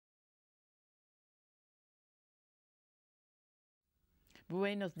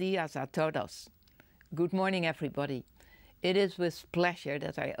Buenos dias a todos. Good morning, everybody. It is with pleasure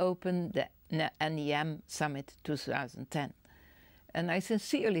that I open the NEM Summit 2010. And I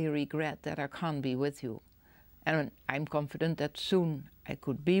sincerely regret that I can't be with you. And I'm confident that soon I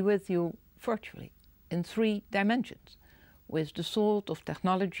could be with you virtually in 3 dimensions. With the sort of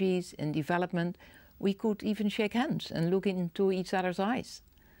technologies in development, we could even shake hands and look into each other's eyes.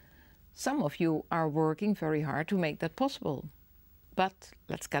 Some of you are working very hard to make that possible. But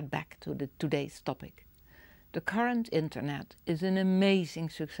let's get back to today's topic. The current internet is an amazing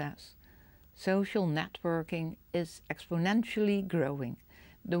success. Social networking is exponentially growing.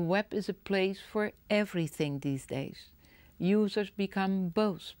 The web is a place for everything these days. Users become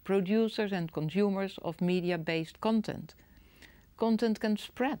both producers and consumers of media-based content. Content can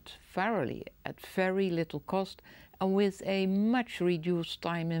spread virally at very little cost and with a much reduced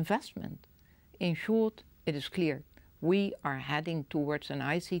time investment. In short, it is clear. We are heading towards an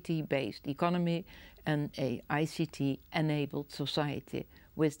ICT-based economy and a ICT-enabled society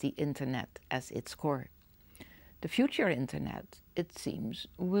with the internet as its core. The future internet, it seems,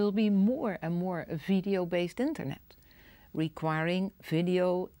 will be more and more a video-based internet, requiring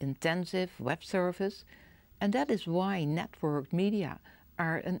video-intensive web service, and that is why networked media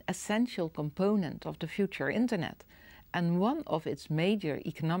are an essential component of the future internet and one of its major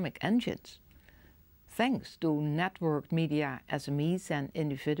economic engines. Thanks to networked media, SMEs and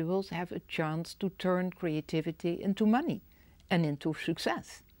individuals have a chance to turn creativity into money and into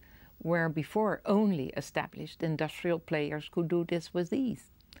success, where before only established industrial players could do this with ease.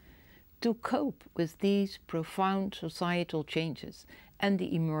 To cope with these profound societal changes and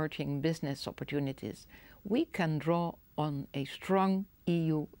the emerging business opportunities, we can draw on a strong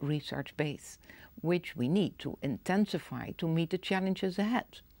EU research base, which we need to intensify to meet the challenges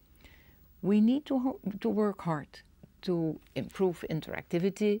ahead. We need to work hard to improve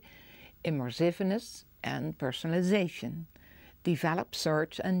interactivity, immersiveness and personalization, develop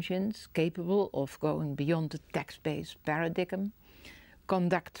search engines capable of going beyond the text-based paradigm,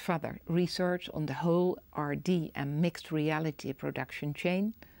 conduct further research on the whole RD and mixed reality production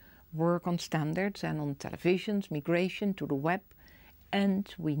chain, work on standards and on television's migration to the web,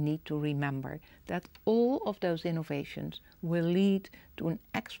 and we need to remember that all of those innovations will lead to an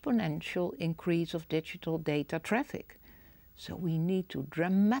exponential increase of digital data traffic. So we need to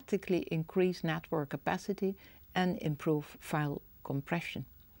dramatically increase network capacity and improve file compression.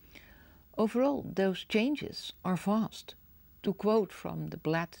 Overall, those changes are vast. To quote from the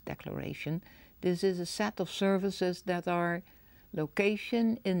Blatt Declaration, this is a set of services that are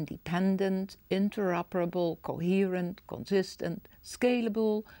location independent, interoperable, coherent, consistent,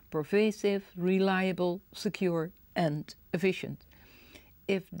 scalable, pervasive, reliable, secure and efficient.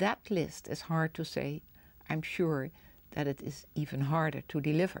 If that list is hard to say, I'm sure that it is even harder to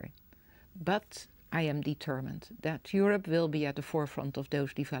deliver. But I am determined that Europe will be at the forefront of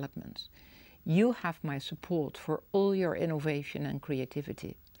those developments. You have my support for all your innovation and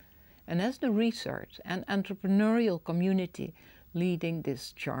creativity. And as the research and entrepreneurial community leading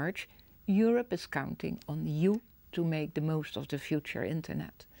this charge, Europe is counting on you to make the most of the future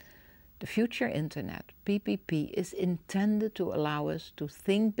internet. The future internet, PPP, is intended to allow us to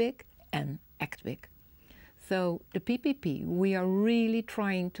think big and act big. So the PPP, we are really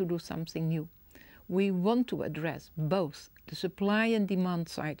trying to do something new. We want to address both the supply and demand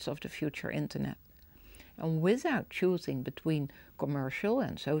sides of the future internet. And without choosing between commercial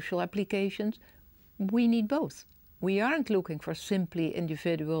and social applications, we need both. We aren't looking for simply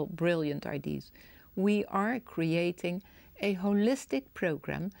individual brilliant ideas. We are creating a holistic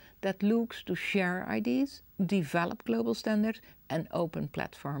program that looks to share ideas, develop global standards and open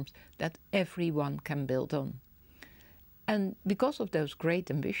platforms that everyone can build on. And because of those great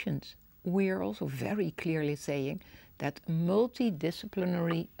ambitions, we are also very clearly saying that a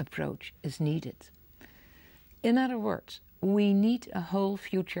multidisciplinary approach is needed. In other words, we need a whole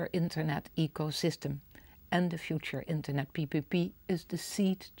future internet ecosystem, and the future internet PPP is the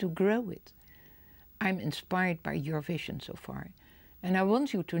seed to grow it. I'm inspired by your vision so far, and I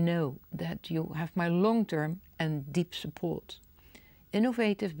want you to know that you have my long-term and deep support.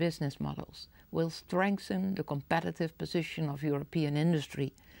 Innovative business models will strengthen the competitive position of European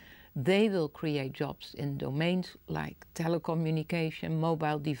industry. They will create jobs in domains like telecommunication,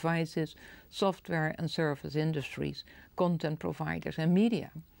 mobile devices, software and service industries, content providers and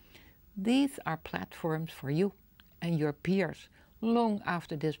media. These are platforms for you and your peers long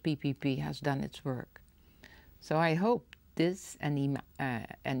after this PPP has done its work. So I hope this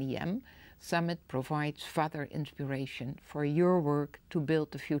NEM Summit provides further inspiration for your work to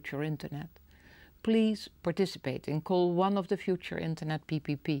build the future internet. please participate and call one of the future Internet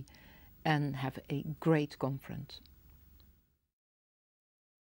PPP and have a great conference.